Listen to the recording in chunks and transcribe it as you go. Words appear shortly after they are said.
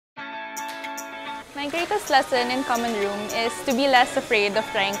My greatest lesson in Common Room is to be less afraid of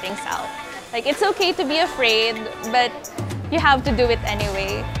trying things out. Like, it's okay to be afraid, but you have to do it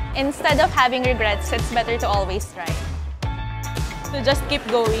anyway. Instead of having regrets, it's better to always try. To just keep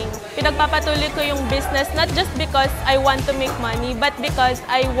going. Pinagpapatuloy ko yung business not just because I want to make money, but because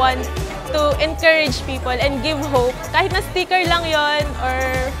I want to encourage people and give hope. Kahit na sticker lang yon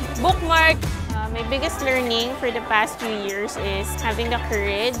or bookmark. My biggest learning for the past few years is having the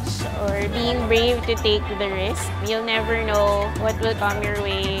courage or being brave to take the risk. You'll never know what will come your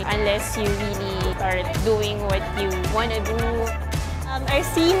way unless you really start doing what you want to do. I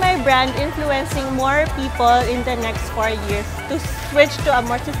see my brand influencing more people in the next 4 years to switch to a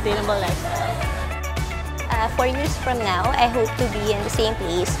more sustainable lifestyle. 4 years from now, I hope to be in the same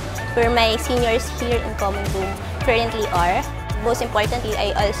place where my seniors here in Common Room currently are. Most importantly,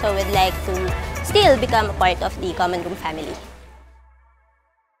 I also would like to still become a part of the Common Room family.